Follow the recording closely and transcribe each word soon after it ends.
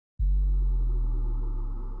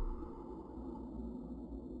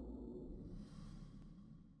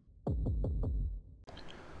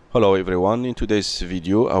Hello everyone, in today's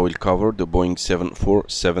video I will cover the Boeing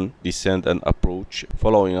 747 descent and approach,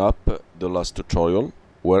 following up the last tutorial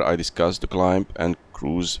where I discussed the climb and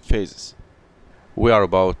cruise phases. We are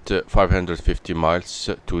about 550 miles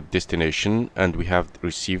to destination and we have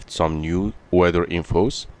received some new weather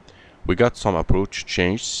infos. We got some approach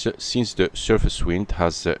changes since the surface wind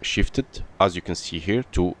has shifted, as you can see here,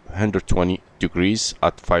 to 120 degrees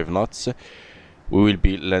at 5 knots. We will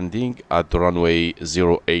be landing at the runway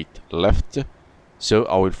 08 left, so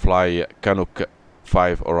I will fly Canuck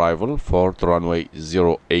 5 arrival for the runway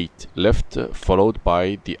 08 left, followed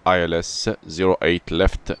by the ILS 08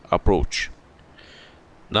 left approach.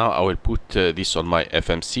 Now I will put this on my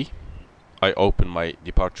FMC. I open my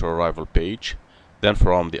departure arrival page, then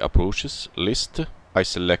from the approaches list I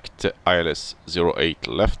select ILS 08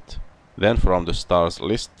 left, then from the stars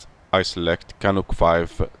list I select Canuck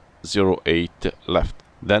 5 08 left,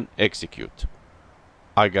 then execute.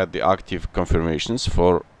 I got the active confirmations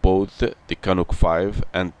for both the Canuck 5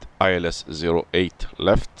 and ILS 08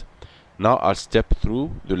 left. Now I'll step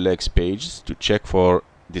through the legs pages to check for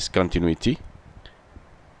discontinuity.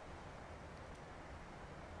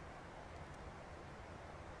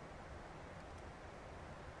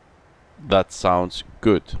 That sounds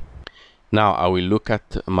good. Now I will look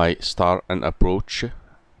at my star and approach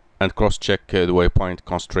and cross-check the waypoint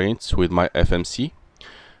constraints with my FMC.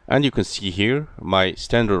 And you can see here my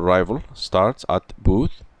standard arrival starts at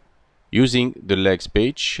booth. Using the legs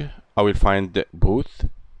page, I will find the booth.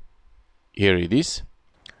 Here it is.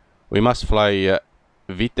 We must fly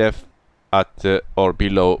VTEF at or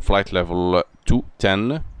below flight level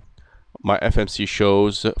 210. My FMC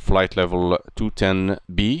shows flight level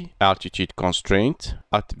 210B, altitude constraint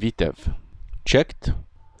at VTEF. Checked.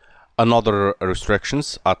 Another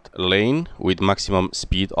restrictions at lane with maximum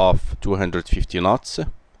speed of 250 knots.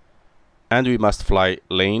 And we must fly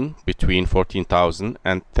lane between 14,000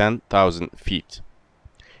 and 10,000 feet.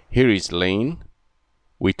 Here is lane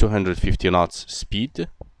with 250 knots speed,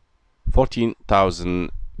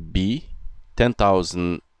 14,000B,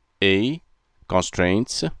 10,000A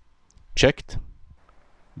constraints. Checked.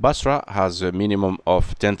 Basra has a minimum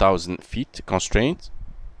of 10,000 feet constraint.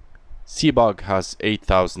 Seabug has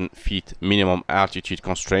 8,000 feet minimum altitude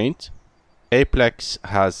constraint. Aplex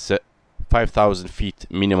has 5,000 feet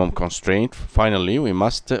minimum constraint. Finally, we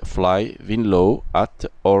must fly wind low at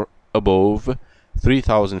or above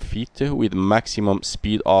 3,000 feet with maximum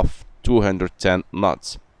speed of 210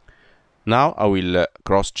 knots. Now I will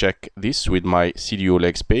cross-check this with my CDO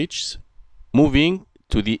legs page. Moving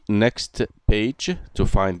to the next page to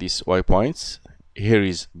find these waypoints. Here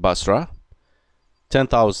is Basra,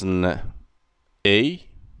 10,000 A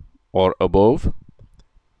or above.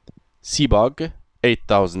 Seabug,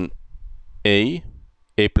 8,000 A.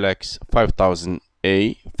 Aplex, 5,000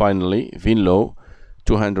 A. Finally, wind low,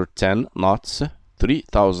 210 knots,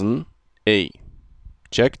 3,000 A.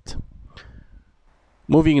 Checked.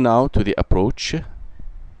 Moving now to the approach.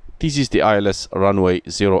 This is the ILS runway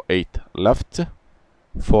 08 left.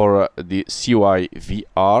 For the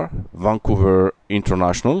CYVR Vancouver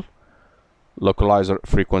International, localizer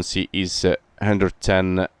frequency is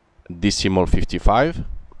 110.55.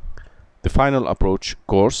 The final approach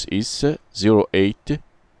course is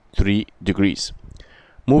 083 degrees.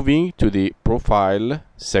 Moving to the profile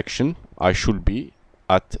section, I should be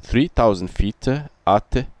at 3,000 feet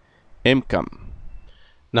at MCAM.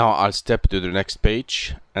 Now I'll step to the next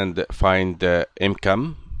page and find the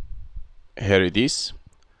MCAM. Here it is.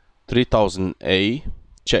 3000A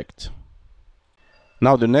checked.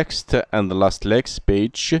 Now the next and the last legs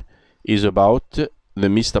page is about the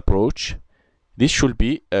missed approach. This should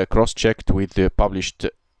be cross-checked with the published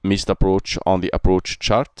missed approach on the approach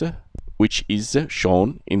chart, which is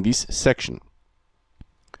shown in this section.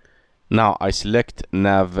 Now I select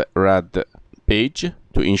NavRad page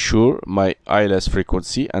to ensure my ILS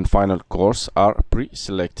frequency and final course are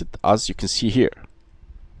pre-selected, as you can see here.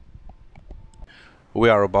 We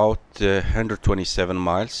are about 127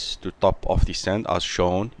 miles to top of descent as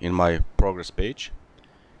shown in my progress page.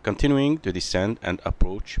 Continuing the descent and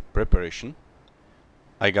approach preparation,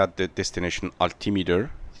 I got the destination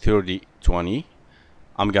altimeter 3020.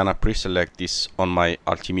 I'm gonna pre-select this on my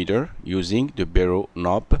altimeter using the barrow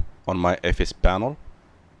knob on my FS panel.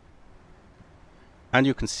 And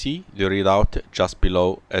you can see the readout just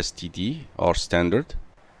below STD or standard.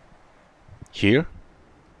 Here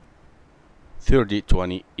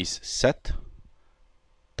 3020 is set.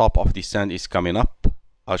 Top of descent is coming up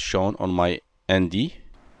as shown on my ND.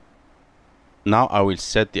 Now I will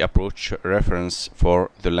set the approach reference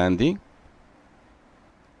for the landing.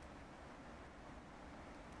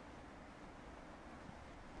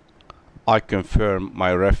 I confirm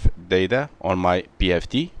my ref data on my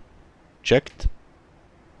PFD. Checked.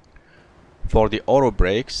 For the auto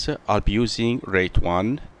brakes, I'll be using rate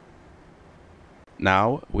 1.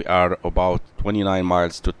 Now we are about 29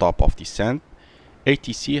 miles to top of descent.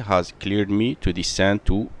 ATC has cleared me to descend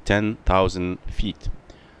to 10,000 feet.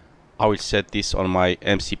 I will set this on my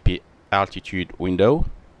MCP altitude window.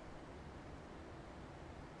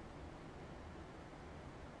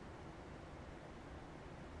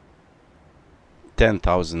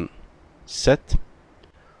 $10,000 set.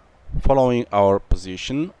 Following our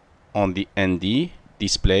position on the ND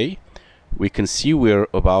display, we can see we're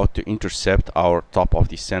about to intercept our top of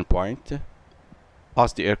descent point.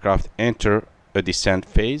 As the aircraft enter a descent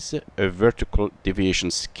phase, a vertical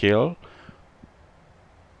deviation scale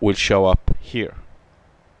will show up here.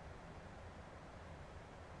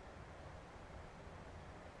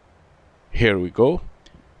 Here we go.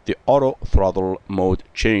 The auto throttle mode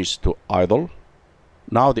changed to idle.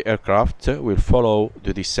 Now the aircraft will follow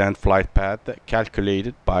the descent flight path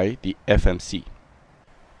calculated by the FMC.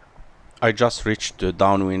 I just reached the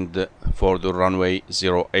downwind for the runway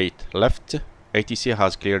 08 left. ATC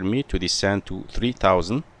has cleared me to descend to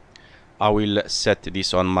 3000. I will set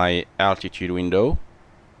this on my altitude window.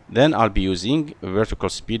 Then I'll be using vertical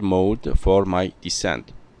speed mode for my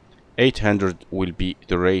descent. 800 will be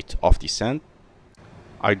the rate of descent.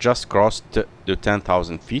 I just crossed the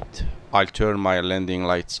 10,000 feet. I'll turn my landing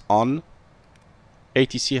lights on.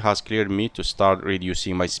 ATC has cleared me to start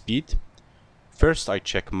reducing my speed. First I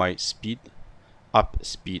check my speed. Up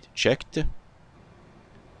speed checked.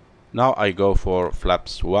 Now I go for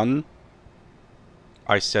flaps 1.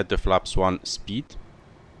 I set the flaps 1 speed.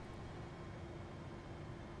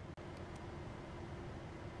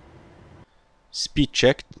 Speed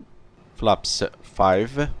checked. Flaps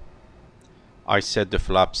 5. I set the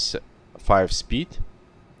flaps 5 speed.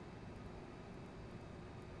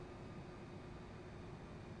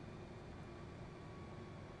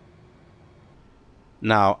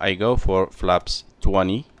 Now I go for flaps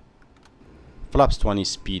 20. Flaps 20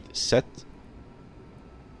 speed set.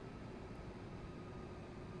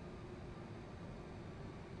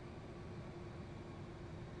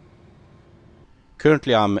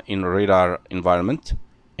 Currently I'm in radar environment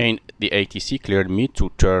and the ATC cleared me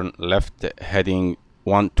to turn left heading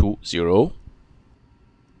 120.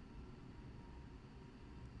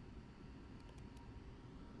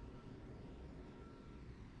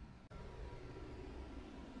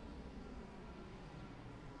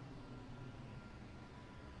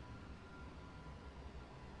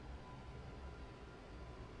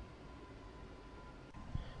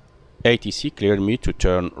 ATC cleared me to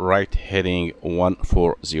turn right heading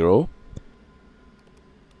 140.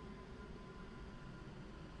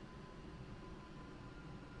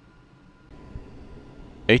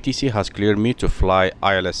 ATC has cleared me to fly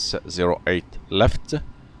ILS 08 left.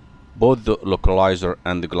 Both the localizer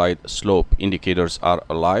and the glide slope indicators are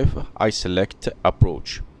alive. I select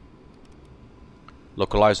approach.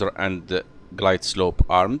 Localizer and the glide slope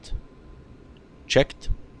armed. Checked.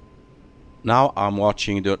 Now I'm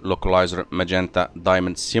watching the localizer magenta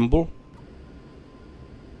diamond symbol.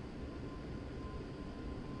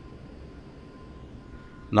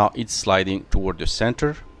 Now it's sliding toward the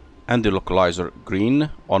center, and the localizer green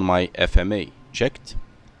on my FMA. Checked.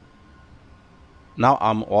 Now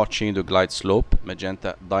I'm watching the glide slope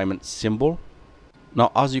magenta diamond symbol.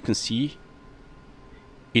 Now as you can see,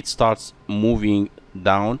 it starts moving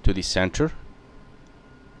down to the center.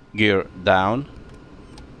 Gear down.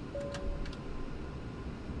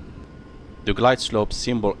 The glide slope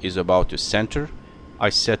symbol is about to center. I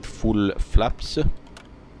set full flaps.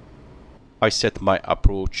 I set my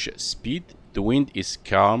approach speed. The wind is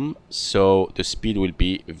calm, so the speed will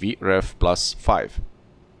be VREF plus 5.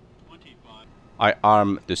 I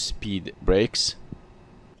arm the speed brakes.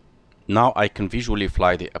 Now I can visually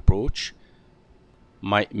fly the approach.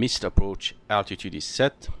 My missed approach altitude is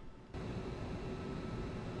set.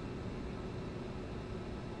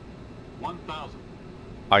 1000.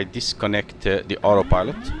 I disconnect the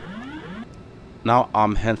autopilot. Now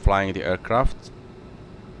I'm hand flying the aircraft.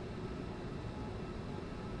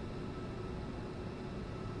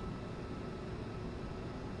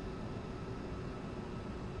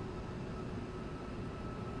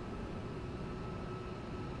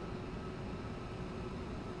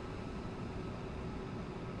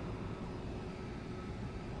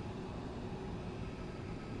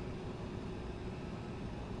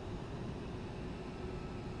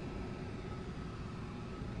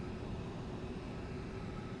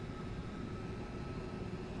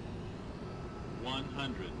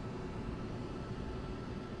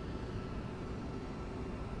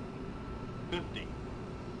 50,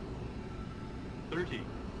 30,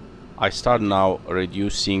 I start now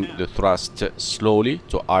reducing the thrust slowly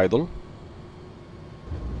to idle.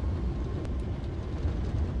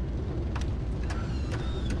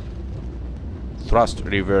 Thrust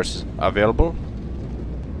reverse available.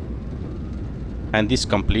 And this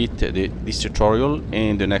complete this tutorial.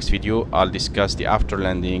 In the next video I'll discuss the after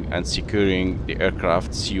landing and securing the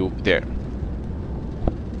aircraft. See you there.